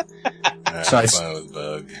 I'm fine with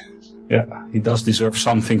Bug. Yeah, he does deserve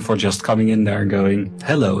something for just coming in there and going,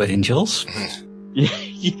 "Hello, angels."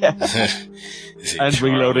 Yeah. And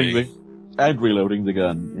reloading the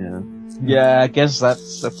gun. Yeah. I guess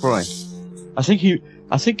that's the point. I think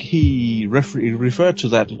he referred to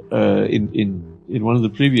that in one of the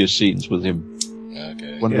previous scenes with him.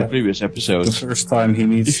 Okay. One of the previous episodes. The first time he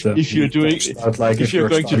meets them. If you're going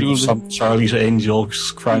to do some Charlie's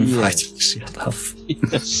Angels crime fighting stuff.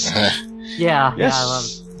 Yes. Yeah, I love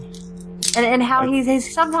it. And how he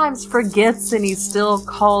sometimes forgets and he still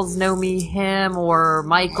calls Nomi him or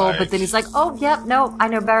Michael, but then he's like, "Oh, yep, no, I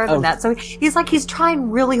know better than that." So he's trying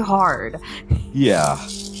really hard. Yeah.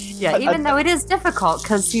 Yeah, even though it is difficult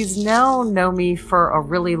because he's known Nomi for a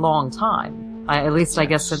really long time. At least, I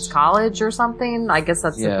guess, since college or something. I guess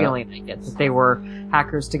that's the feeling I get, that they were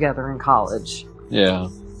hackers together in college. Yeah.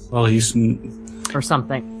 Well, or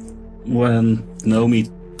something. When Nomi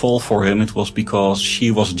fall for him, it was because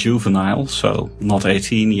she was juvenile, so not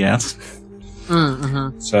 18 yet.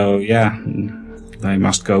 Mm-hmm. So yeah, they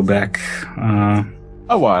must go back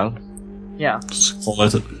a while. Yeah, call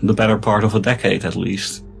it the better part of a decade at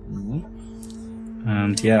least. Mm-hmm.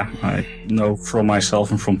 And yeah, I know from myself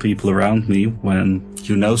and from people around me, when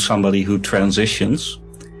you know somebody who transitions,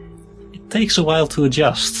 it takes a while to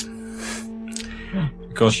adjust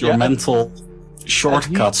because your mental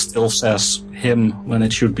shortcut still says him when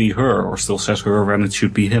it should be her, or still says her when it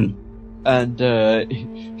should be him. And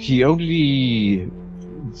he only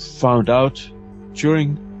found out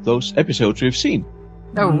during those episodes we've seen.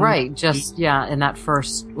 Oh, right. Just, in that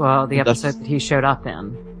first, the episode that he showed up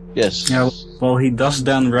in. Yes. Yeah, well, he does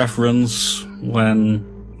then reference when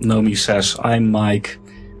Nomi says, "I'm Mike."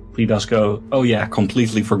 He does go, "Oh yeah,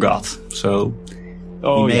 completely forgot." So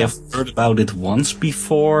he may have heard about it once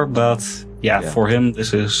before, but for him,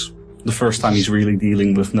 this is the first time he's really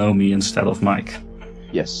dealing with Nomi instead of Mike.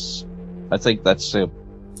 Yes. I think that's the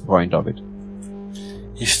point of it.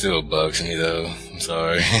 He still bugs me, though. I'm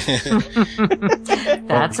sorry.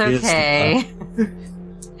 That's okay.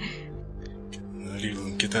 Not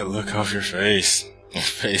even get that look off your face. Your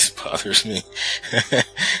face bothers me.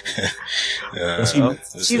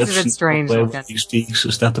 He's a bit strange looking. He speaks,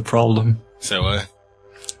 is that the problem? So what?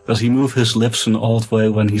 Does he move his lips an odd way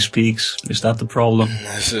when he speaks? Is that the problem?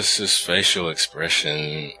 It's just his facial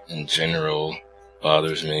expression in general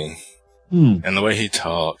bothers me. And the way he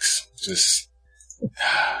talks, just...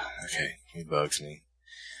 okay, he bugs me.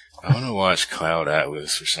 I want to watch Cloud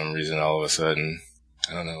Atlas for some reason all of a sudden.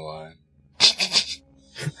 I don't know why.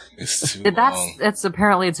 It's too long.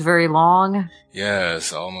 Apparently it's very long. Yeah,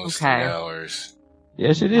 it's almost 3 hours.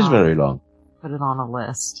 Yes, it is very long. Put it on a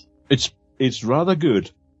list. It's rather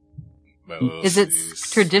good. Is it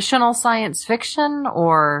traditional science fiction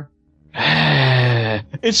or?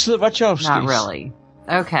 It's the Wachowskis. Not really.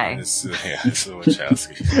 Okay. It's the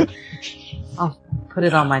Wachowskis. I'll put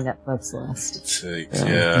it on my Netflix list.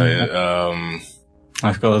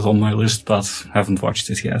 I've got it on my list, but haven't watched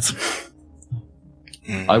it yet.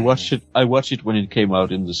 I watched it when it came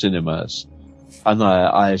out in the cinemas, and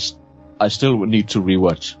I still need to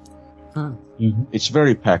rewatch. It's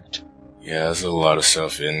very packed. Yeah, there's a lot of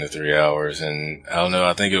stuff in the 3 hours, and I don't know,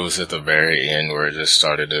 I think it was at the very end where it just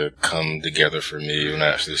started to come together for me when I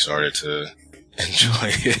actually started to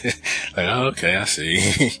enjoy it. Like, oh, okay, I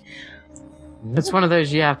see. It's one of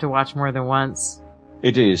those you have to watch more than once.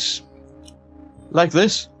 It is. Like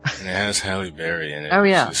this. And it has Halle Berry in it. Oh,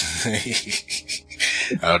 yeah.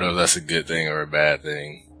 I don't know if that's a good thing or a bad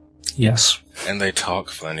thing. Yes. And they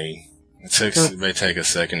talk funny. It may take a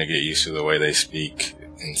second to get used to the way they speak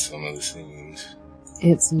in some of the scenes.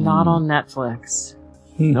 It's not on Netflix.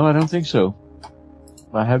 No, I don't think so.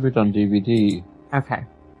 I have it on DVD. Okay.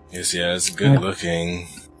 Yes, yeah, it's good looking.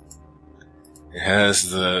 It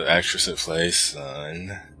has the actress that plays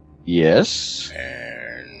Sun. Yes.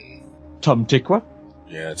 And Tom Tykwer.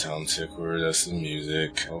 Yeah, Tom Tykwer, that's the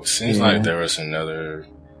music. It seems like there was another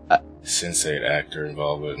Sense8 actor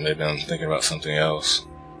involved, but maybe I'm thinking about something else.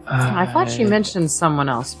 I thought you mentioned someone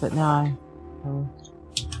else, but now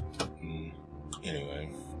Anyway.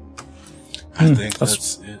 I think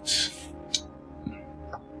that's it.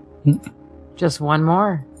 Just one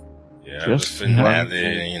more. Yeah, the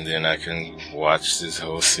finale, and then I can watch this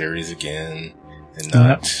whole series again and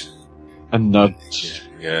not not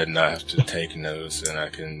have to take notes, and I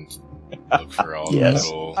can look for all the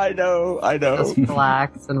little... I know. Just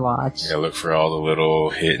relax and watch. Yeah, look for all the little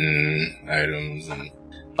hidden items and...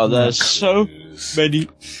 Oh, there's so many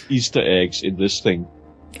Easter eggs in this thing.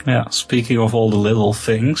 Yeah, speaking of all the little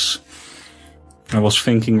things, I was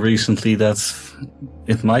thinking recently that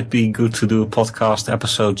it might be good to do a podcast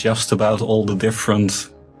episode just about all the different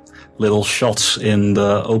little shots in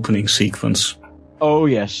the opening sequence. Oh,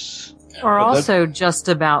 yes. Or also just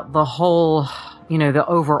about the whole, the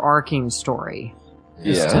overarching story.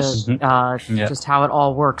 Yes. Just how it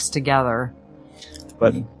all works together.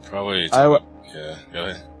 But probably... go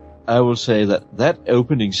ahead. I will say that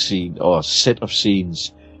opening scene, or set of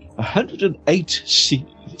scenes, 108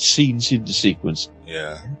 scenes in the sequence.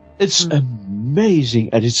 Yeah. It's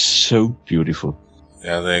amazing, and it's so beautiful.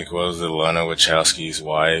 Yeah, I think, Lana Wachowski's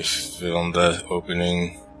wife filmed the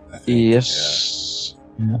opening? Yes.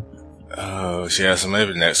 Yeah. Oh, yeah, so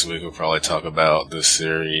maybe next week we'll probably talk about the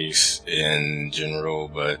series in general,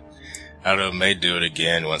 but I don't know, may do it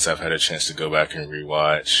again once I've had a chance to go back and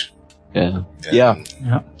rewatch. Yeah. Yeah.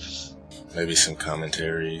 Maybe some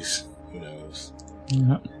commentaries. Who knows?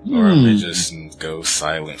 Yeah. Or I may just go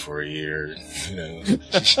silent for a year. Who knows?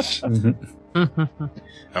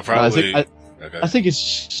 I probably... I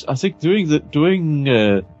think doing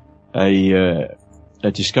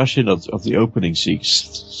a discussion of the opening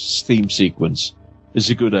theme sequence is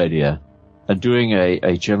a good idea, and doing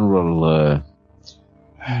a general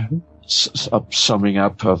summing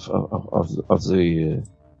up of the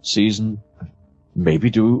season.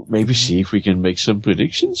 Maybe see if we can make some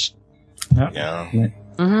predictions. Yeah.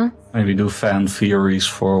 Mm-hmm. Maybe do fan theories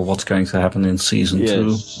for what's going to happen in season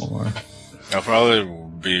 2. Or... I'll probably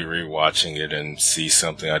be rewatching it and see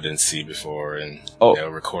something I didn't see before, and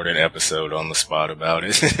record an episode on the spot about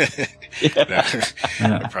it.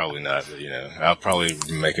 Probably not, but I'll probably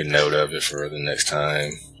make a note of it for the next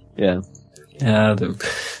time. Yeah. Yeah,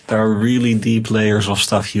 there are really deep layers of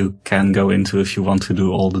stuff you can go into if you want to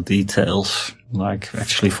do all the details. Like,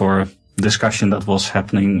 actually, for a discussion that was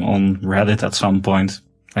happening on Reddit at some point.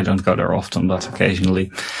 I don't go there often, but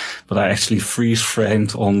occasionally. but I actually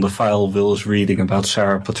freeze-framed on the file Will is reading about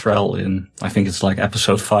Sarah Petrel in, I think it's like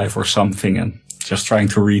episode 5 or something, and just trying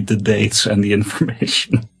to read the dates and the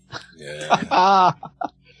information. Yeah.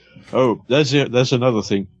 Oh, there's another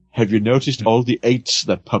thing. Have you noticed all the 8s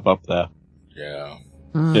that pop up there? Yeah.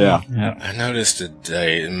 Yeah. I noticed a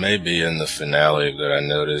date. It may be in the finale, but I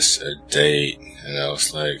noticed a date, and I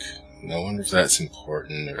was like, I wonder if that's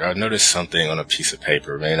important. Or I noticed something on a piece of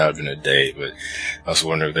paper. It may not have been a date, but I was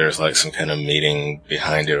wondering if there's like some kind of meaning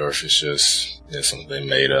behind it, or if it's just something they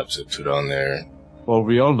made up to put on there. Well,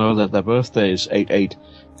 we all know that their birthday is 8/8.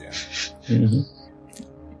 Yeah. Mm-hmm.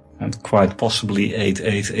 And quite possibly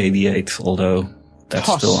 8888, although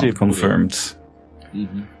that's still unconfirmed.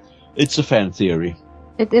 Mm-hmm. It's a fan theory.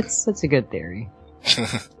 It's a good theory.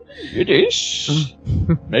 It is.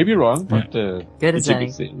 Maybe wrong, but good it's a any.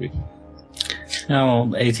 good theory.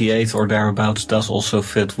 Now, 88 or thereabouts does also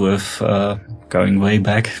fit with, going way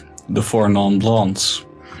back, the 4 Non-Blondes,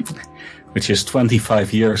 which is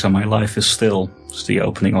 25 years and my life is still. It's the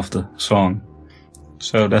opening of the song.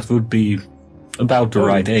 So that would be about the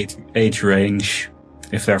right age range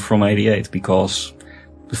if they're from 88, because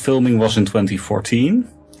the filming was in 2014.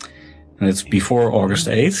 And it's before August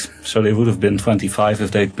 8, so they would have been 25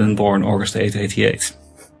 if they'd been born August 8, 88.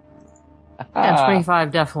 Yeah,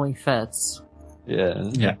 25 definitely fits.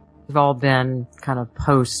 Yeah. They've all been kind of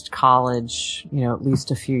post-college, at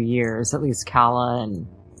least a few years, at least Kala and,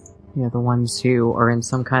 the ones who are in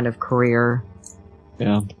some kind of career.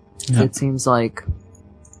 Yeah. It seems like.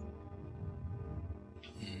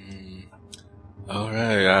 All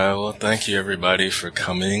right. Well, thank you everybody for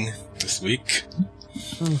coming this week.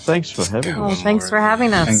 Thanks for having us. Thanks for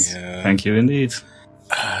having us. Thank you indeed.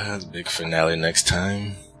 Big finale next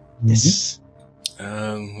time. Yes.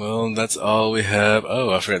 Well, that's all we have.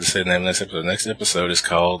 Oh, I forgot to say the name of the next episode. The next episode is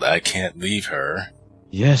called I Can't Leave Her.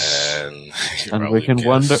 Yes. And we can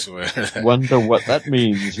wonder what that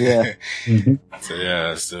means, yeah.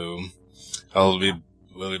 So we'll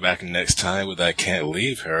be back next time with I Can't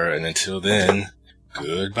Leave Her, and until then,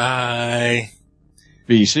 goodbye.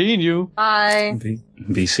 Be seeing you. Bye.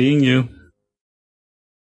 Be seeing you.